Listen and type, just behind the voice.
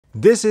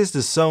This is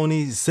the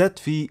Sony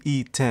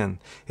ZV-E10.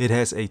 It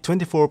has a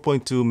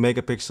 24.2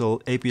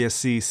 megapixel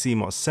APS-C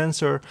CMOS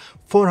sensor,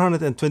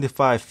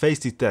 425 phase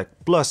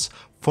detect plus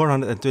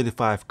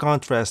 425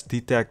 contrast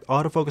detect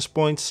autofocus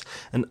points,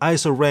 an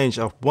ISO range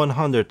of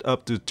 100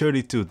 up to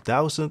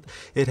 32,000.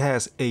 It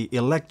has a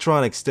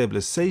electronic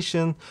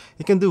stabilization.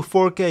 It can do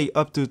 4K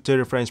up to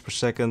 30 frames per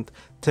second,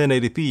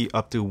 1080p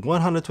up to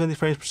 120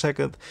 frames per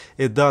second.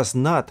 It does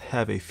not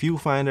have a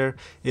viewfinder.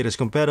 It is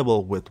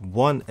compatible with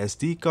one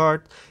SD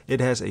card.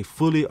 It has a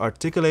fully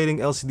articulating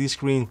LCD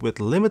screen with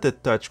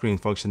limited touchscreen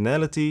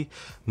functionality,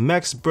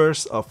 max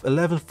burst of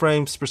 11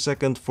 frames per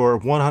second for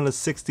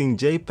 116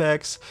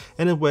 JPEGs,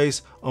 and it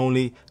weighs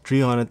only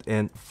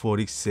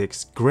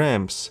 346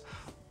 grams.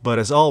 But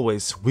as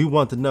always, we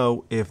want to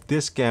know if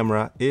this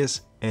camera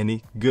is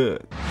any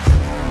good.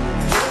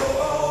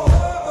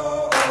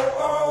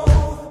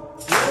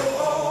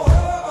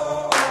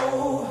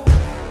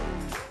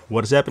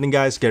 What is happening,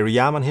 guys? Gary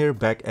Jahman here,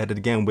 back at it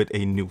again with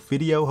a new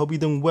video. Hope you're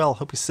doing well,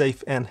 hope you're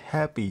safe and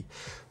happy.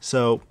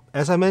 So,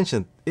 as I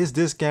mentioned, is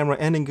this camera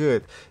any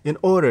good? In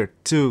order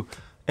to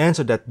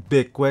answer that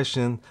big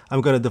question, I'm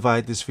going to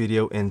divide this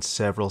video in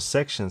several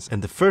sections.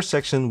 And the first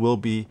section will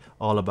be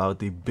all about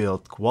the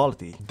build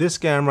quality. This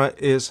camera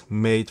is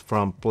made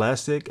from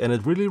plastic and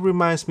it really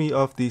reminds me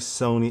of the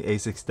Sony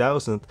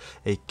a6000,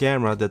 a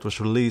camera that was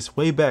released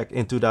way back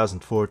in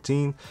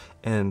 2014.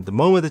 And the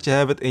moment that you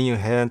have it in your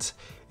hands,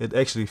 it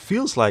actually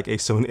feels like a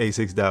Sony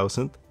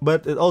a6000,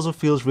 but it also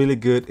feels really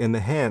good in the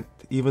hand,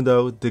 even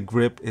though the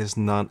grip is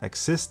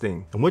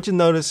non-existing. And what you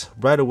notice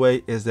right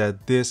away is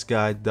that this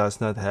guy does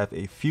not have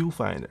a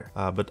viewfinder.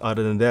 But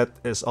other than that,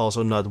 it's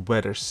also not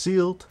weather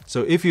sealed.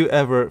 So if you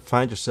ever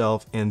find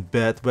yourself in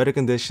bad weather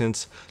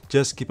conditions,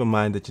 just keep in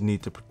mind that you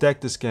need to protect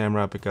this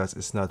camera because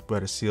it's not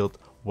weather sealed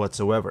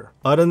whatsoever.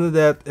 Other than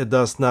that, it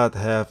does not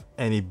have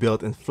any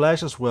built-in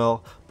flash as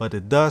well, but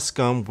it does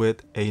come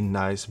with a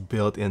nice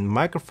built-in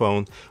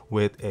microphone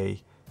with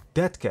a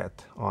dead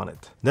cat on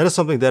it. That is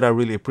something that I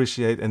really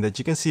appreciate, and that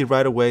you can see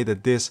right away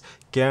that this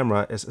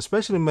camera is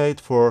especially made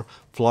for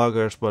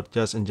vloggers, but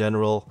just in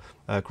general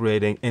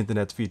creating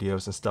internet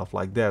videos and stuff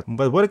like that.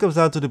 But when it comes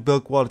down to the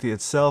build quality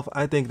itself,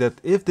 I think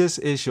that if this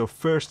is your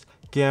first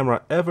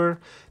camera ever,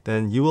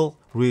 then you will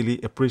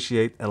really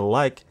appreciate and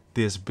like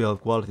this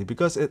build quality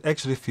because it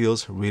actually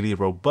feels really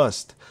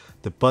robust.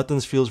 The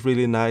buttons feels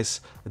really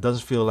nice. It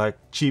doesn't feel like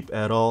cheap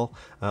at all.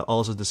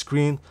 Also, the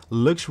screen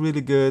looks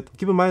really good.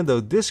 Keep in mind though,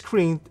 this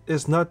screen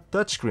is not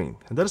touchscreen,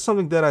 and that is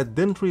something that I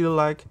didn't really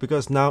like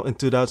because now in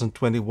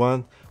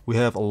 2021 we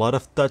have a lot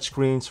of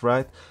touchscreens,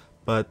 right?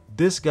 But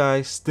this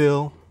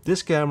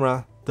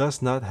camera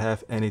does not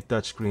have any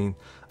touchscreen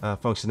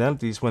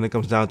functionalities when it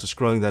comes down to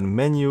scrolling down the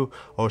menu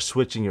or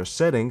switching your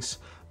settings.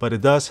 But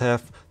it does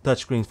have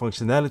touchscreen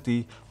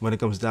functionality when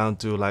it comes down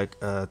to like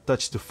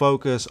touch to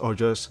focus or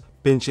just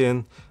pinch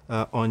in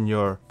on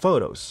your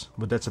photos.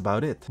 But that's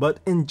about it. But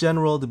in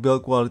general, the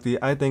build quality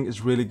I think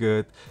is really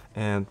good,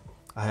 and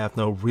I have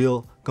no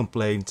real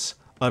complaints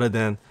other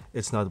than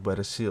it's not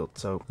weather sealed.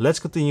 So let's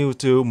continue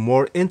to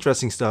more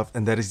interesting stuff,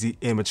 and that is the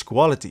image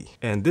quality.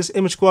 And this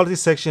image quality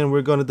section,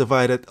 we're going to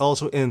divide it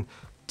also in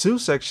two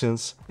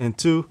sections, in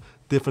two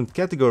different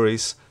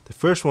categories. The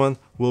first one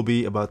will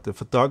be about the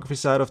photography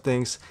side of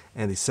things,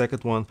 and the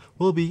second one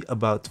will be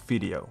about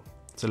video.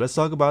 So let's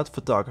talk about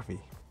photography.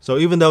 So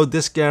even though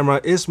this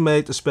camera is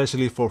made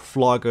especially for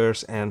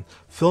vloggers and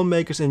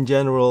filmmakers in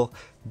general,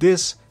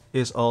 this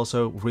is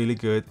also really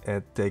good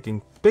at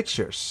taking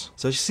pictures.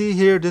 So you see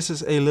here, this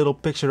is a little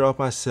picture of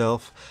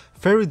myself,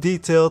 very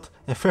detailed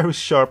and very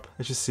sharp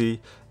as you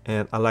see,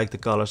 and I like the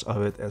colors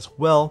of it as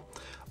well.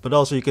 But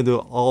also you can do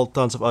all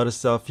tons of other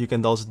stuff. You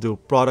can also do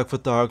product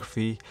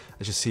photography,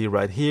 as you see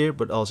right here,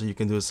 but also you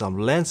can do some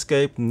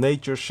landscape,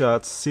 nature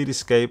shots,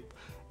 cityscape,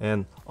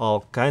 and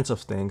all kinds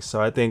of things.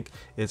 So I think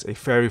it's a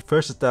very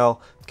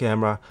versatile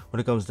camera when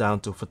it comes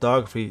down to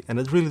photography, and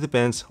it really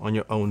depends on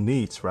your own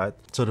needs, right?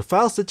 So the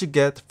files that you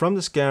get from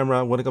this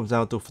camera when it comes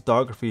down to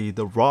photography,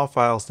 the raw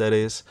files that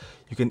is,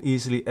 you can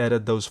easily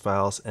edit those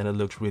files and it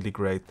looks really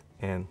great.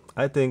 And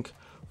I think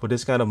for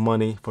this kind of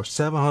money, for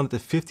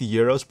 750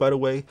 euros, by the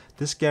way,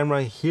 this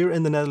camera here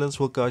in the Netherlands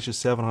will cost you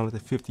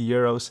 750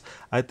 euros.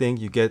 I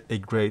think you get a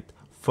great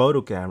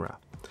photo camera.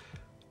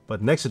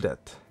 But next to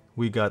that,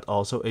 we got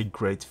also a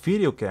great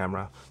video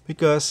camera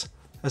because,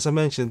 as I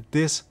mentioned,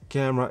 this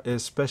camera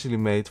is specially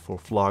made for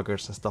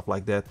vloggers and stuff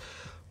like that.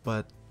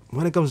 But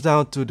when it comes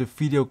down to the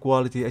video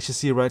quality, as you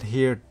see right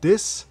here,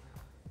 this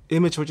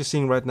image, what you're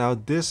seeing right now,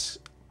 this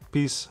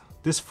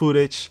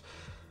footage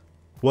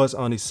was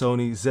on the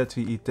Sony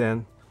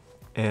ZV-E10.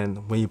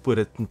 And when you put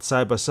it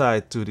side by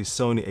side to the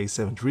Sony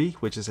a7 III,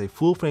 which is a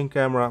full frame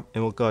camera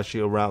and will cost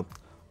you around,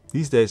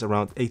 these days,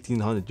 around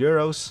 1800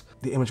 euros,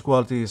 the image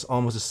quality is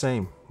almost the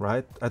same,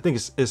 right? I think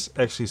it's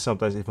actually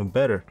sometimes even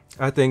better.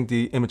 I think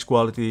the image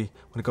quality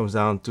when it comes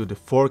down to the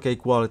 4K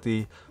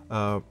quality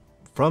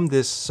from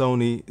this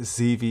Sony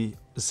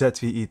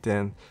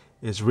ZV-E10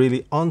 is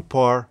really on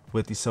par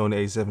with the Sony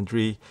a7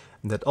 III.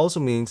 And that also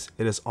means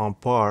it is on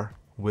par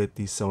with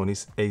the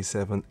Sony's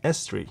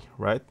a7S III,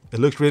 right? It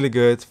looks really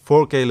good.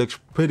 4K looks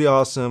pretty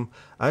awesome.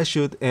 I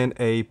shoot in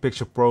a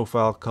picture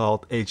profile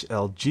called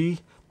HLG.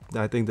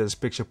 I think that's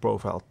picture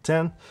profile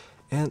 10,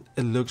 and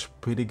it looks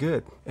pretty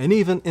good. And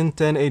even in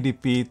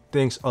 1080p,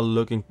 things are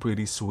looking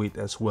pretty sweet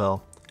as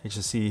well. As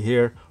you see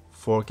here,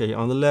 4K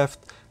on the left,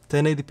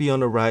 1080p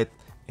on the right,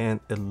 and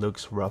it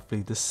looks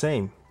roughly the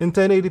same. In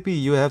 1080p,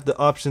 you have the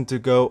option to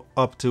go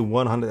up to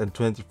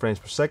 120 frames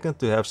per second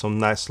to have some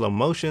nice slow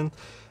motion.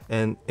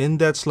 And in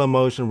that slow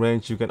motion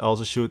range, you can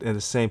also shoot in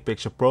the same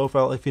picture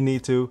profile if you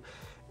need to.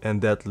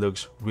 And that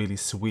looks really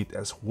sweet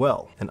as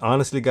well. And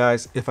honestly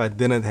guys, if I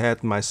didn't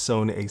have my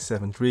Sony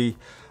a7 III,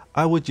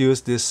 I would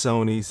use this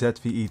Sony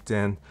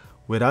ZV-E10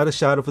 without a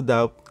shadow of a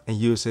doubt and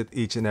use it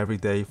each and every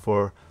day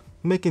for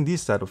making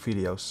these type of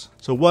videos.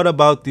 So what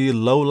about the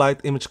low light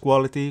image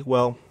quality?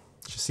 Well,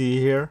 as you see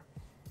here,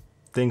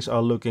 things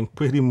are looking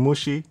pretty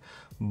mushy,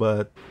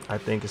 but I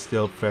think it's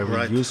still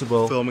very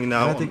usable. Filming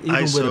now. And I think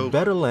even with a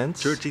better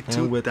lens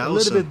and with a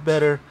little bit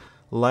better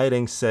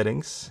lighting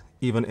settings,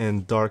 even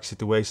in dark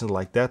situations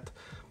like that,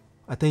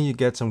 I think you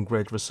get some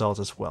great results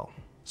as well.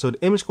 So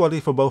the image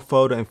quality for both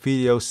photo and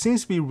video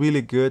seems to be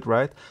really good,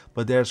 right?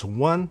 But there's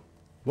one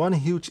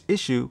huge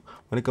issue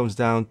when it comes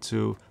down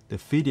to the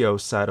video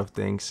side of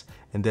things,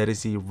 and that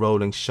is the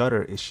rolling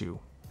shutter issue.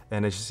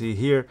 And as you see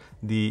here,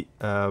 the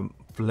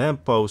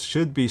lamp post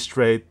should be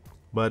straight,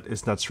 but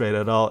it's not straight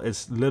at all.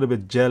 It's a little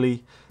bit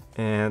jelly,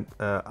 and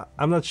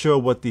I'm not sure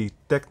what the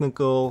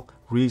technical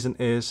reason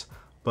is,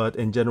 but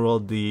in general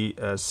the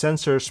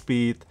sensor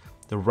speed,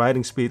 the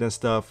writing speed and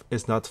stuff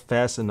is not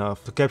fast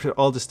enough to capture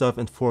all this stuff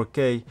in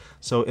 4K.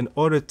 So in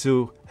order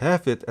to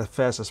have it as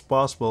fast as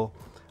possible,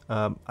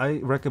 I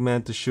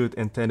recommend to shoot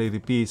in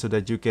 1080p so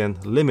that you can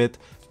limit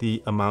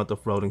the amount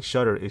of rolling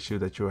shutter issue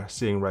that you are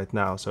seeing right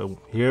now. So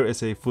here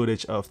is a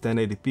footage of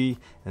 1080p,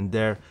 and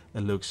there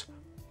it looks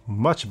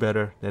much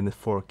better than the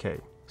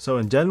 4K. So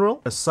in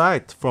general,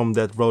 aside from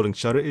that rolling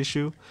shutter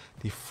issue,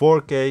 the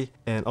 4K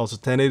and also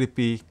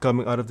 1080p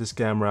coming out of this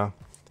camera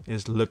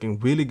is looking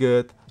really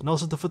good. And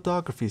also the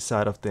photography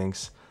side of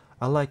things,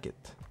 I like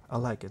it. I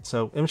like it.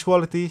 So image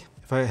quality,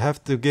 if I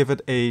have to give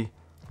it a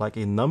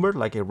number,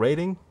 like a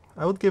rating,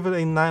 I would give it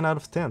a 9 out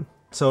of 10.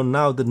 So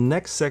now the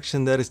next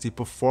section, that is the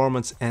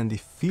performance and the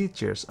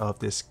features of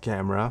this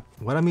camera.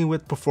 What I mean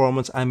with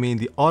performance, I mean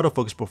the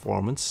autofocus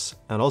performance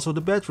and also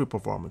the battery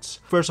performance.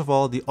 First of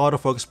all, the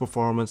autofocus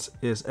performance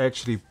is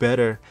actually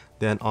better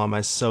than on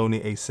my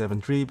Sony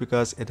a7 III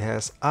because it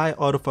has eye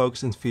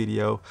autofocus in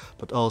video,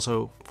 but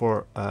also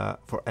for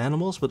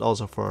animals, but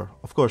also for,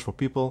 of course, for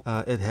people.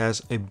 It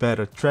has a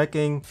better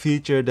tracking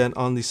feature than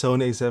on the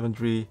Sony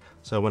a7 III.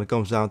 So when it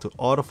comes down to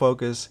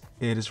autofocus,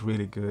 it is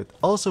really good.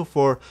 Also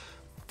for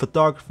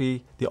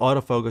photography, the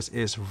autofocus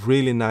is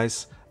really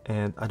nice,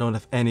 and I don't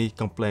have any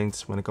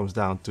complaints when it comes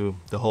down to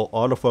the whole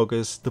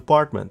autofocus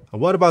department. And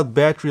what about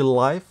battery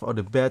life or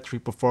the battery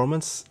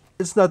performance?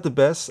 It's not the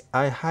best.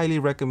 I highly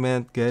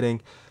recommend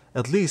getting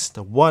at least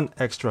one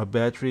extra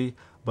battery,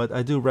 but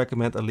I do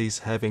recommend at least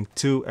having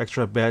 2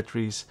 extra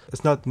batteries.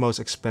 It's not the most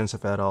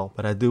expensive at all,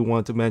 but I do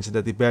want to mention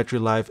that the battery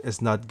life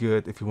is not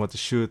good if you want to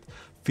shoot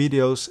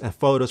videos and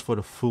photos for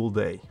the full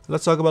day.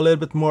 Let's talk about a little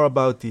bit more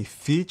about the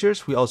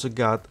features. We also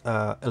got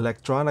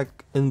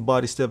electronic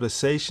in-body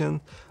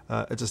stabilization.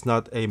 It is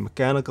not a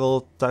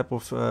mechanical type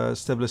of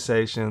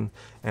stabilization,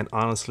 and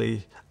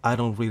honestly, I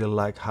don't really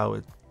like how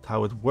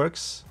it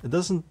works. It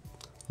doesn't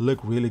look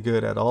really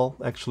good at all,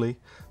 actually.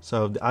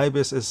 So the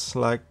IBIS is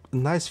like a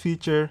nice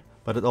feature,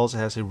 but it also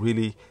has a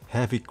really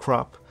heavy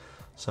crop.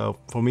 So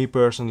for me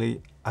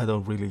personally, I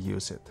don't really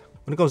use it.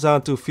 When it comes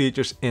down to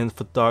features in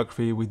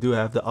photography, we do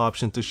have the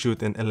option to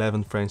shoot in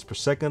 11 frames per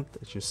second,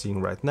 as you're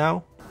seeing right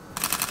now.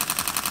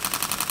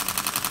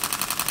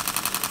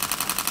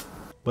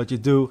 But you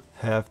do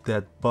have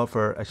that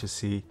buffer, as you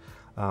see,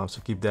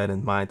 so keep that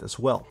in mind as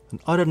well.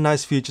 Another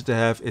nice feature to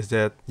have is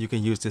that you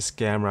can use this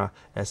camera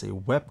as a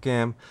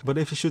webcam, but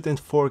if you shoot in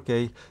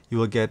 4K, you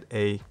will get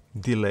a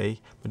delay.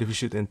 But if you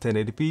shoot in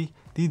 1080p,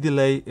 the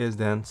delay is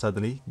then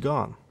suddenly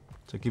gone.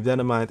 So keep that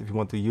in mind if you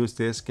want to use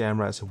this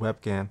camera as a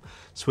webcam,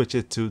 switch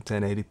it to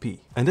 1080p.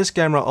 And this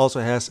camera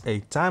also has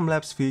a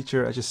time-lapse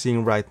feature, as you're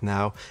seeing right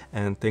now,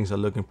 and things are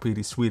looking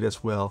pretty sweet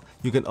as well.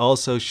 You can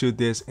also shoot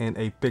this in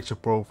a picture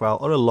profile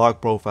or a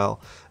log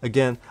profile.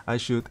 Again, I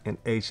shoot in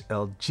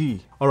HLG.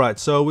 Alright,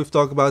 so we've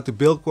talked about the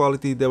build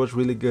quality, that was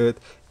really good.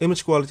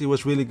 Image quality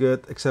was really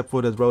good, except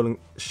for that rolling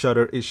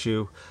shutter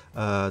issue.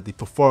 The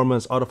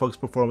performance, autofocus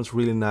performance,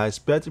 really nice.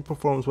 Battery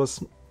performance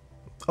was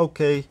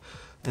okay.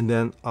 And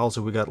then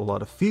also we got a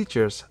lot of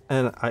features,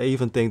 and I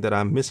even think that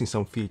I'm missing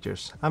some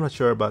features. I'm not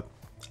sure, but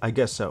I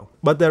guess so.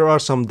 But there are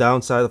some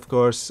downsides, of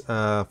course,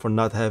 for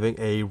not having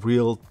a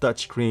real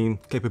touchscreen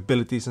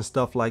capabilities and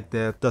stuff like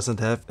that. It doesn't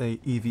have a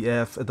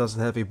EVF, it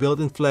doesn't have a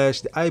built-in flash.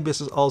 The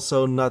IBIS is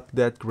also not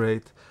that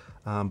great.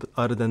 But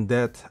other than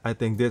that, I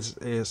think this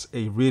is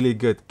a really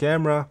good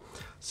camera.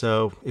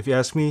 So if you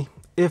ask me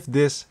if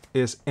this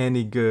is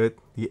any good,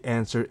 the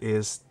answer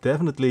is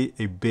definitely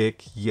a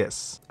big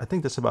yes. I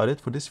think that's about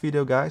it for this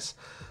video, guys.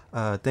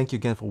 Thank you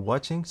again for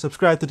watching.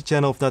 Subscribe to the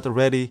channel if not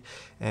already,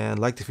 and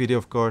like the video,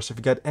 of course. If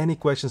you got any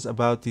questions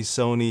about the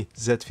Sony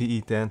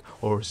ZV-E10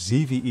 or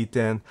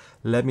ZV-E10,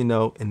 let me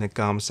know in the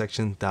comment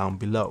section down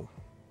below.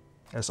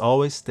 As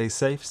always, stay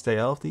safe, stay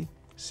healthy.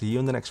 See you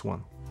in the next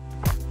one.